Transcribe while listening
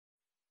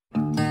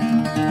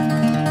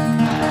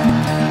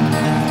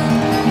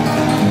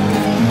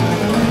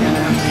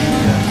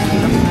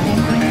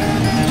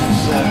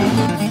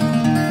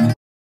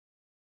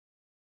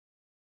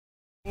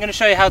I'm going to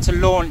show you how to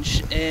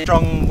launch in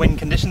strong wind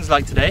conditions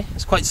like today.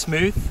 It's quite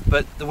smooth,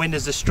 but the wind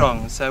is just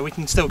strong, so we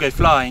can still go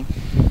flying.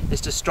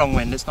 It's just strong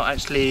wind, it's not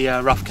actually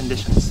rough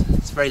conditions.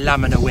 It's very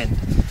laminar wind.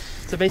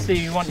 So basically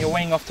you want your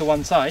wing off to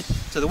one side.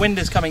 So the wind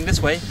is coming this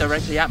way,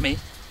 directly at me,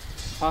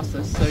 past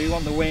us. So you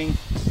want the wing,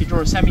 if you draw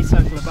a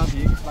semicircle above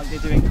you, like they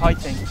do in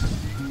kiting,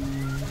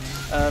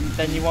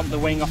 then you want the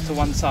wing off to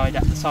one side,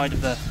 at the side of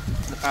the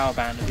power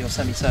band of your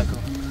semicircle.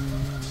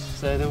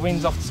 So the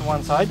wing's off to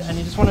one side, and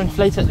you just want to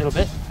inflate it a little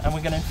bit, and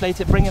we're going to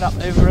inflate it, bring it up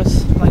over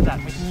us like that.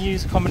 We can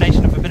use a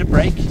combination of a bit of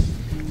brake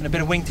and a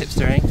bit of wingtip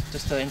steering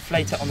just to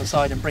inflate it on the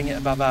side and bring it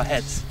above our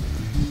heads.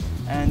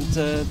 And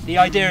the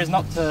idea is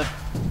not to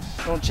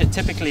launch it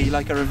typically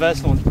like a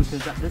reverse launch,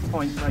 because at this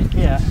point right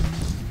here,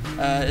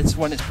 it's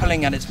when it's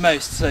pulling at its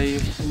most, so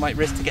you might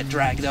risk to get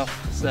dragged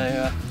off.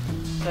 So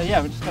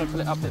yeah, we're just going to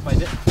pull it up bit by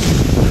bit.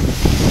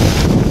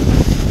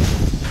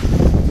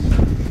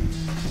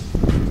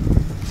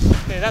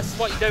 Okay, that's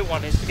what you don't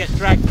want, is to get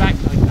dragged back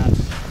like that.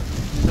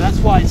 So that's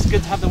why it's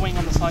good to have the wing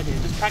on the side here.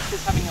 Just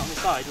practice having it on the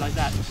side like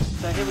that.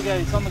 So here we go,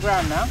 it's on the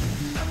ground now,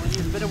 and we'll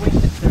use a bit of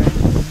wingtip steering.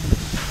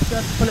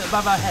 Just pull it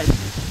above our head,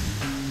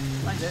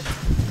 like this.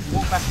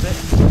 Walk back a bit,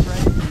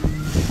 straight.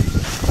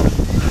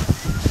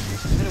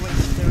 A bit of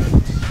wingtip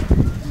steering.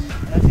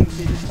 And as you can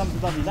see, it just comes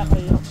above you. That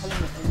way you're not pulling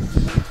it into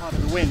the part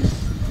of the wind.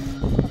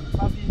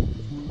 Above you,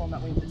 on that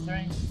wingtip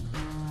steering.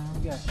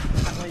 There you go.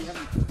 That way you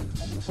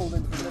haven't pulled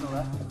into the middle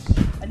there.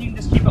 And you can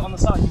just keep it on the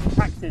side. You can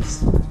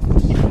practice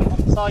keeping it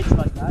on the sides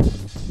like that.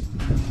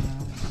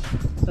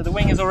 So the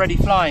wing is already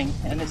flying,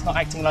 and it's not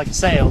acting like a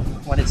sail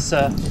when it's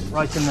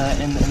right in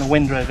the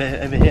wind over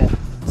here.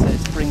 So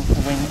let's bring the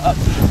wing up.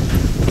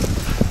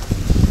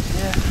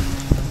 Yeah.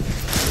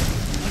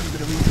 A little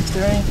bit of wing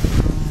steering.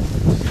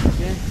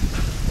 Okay.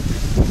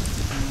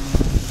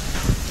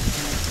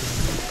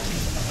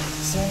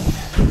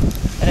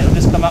 And it'll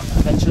just come up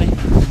eventually.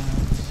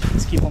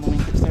 Let's keep on the wing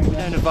steering.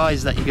 I don't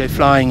advise that you go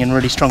flying in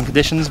really strong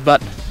conditions,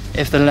 but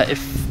if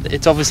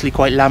it's obviously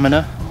quite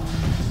laminar,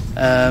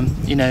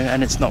 you know,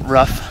 and it's not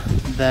rough,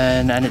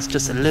 then, and it's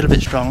just a little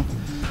bit strong,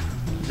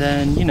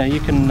 then you know you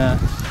can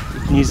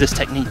use this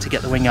technique to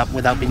get the wing up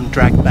without being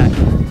dragged back.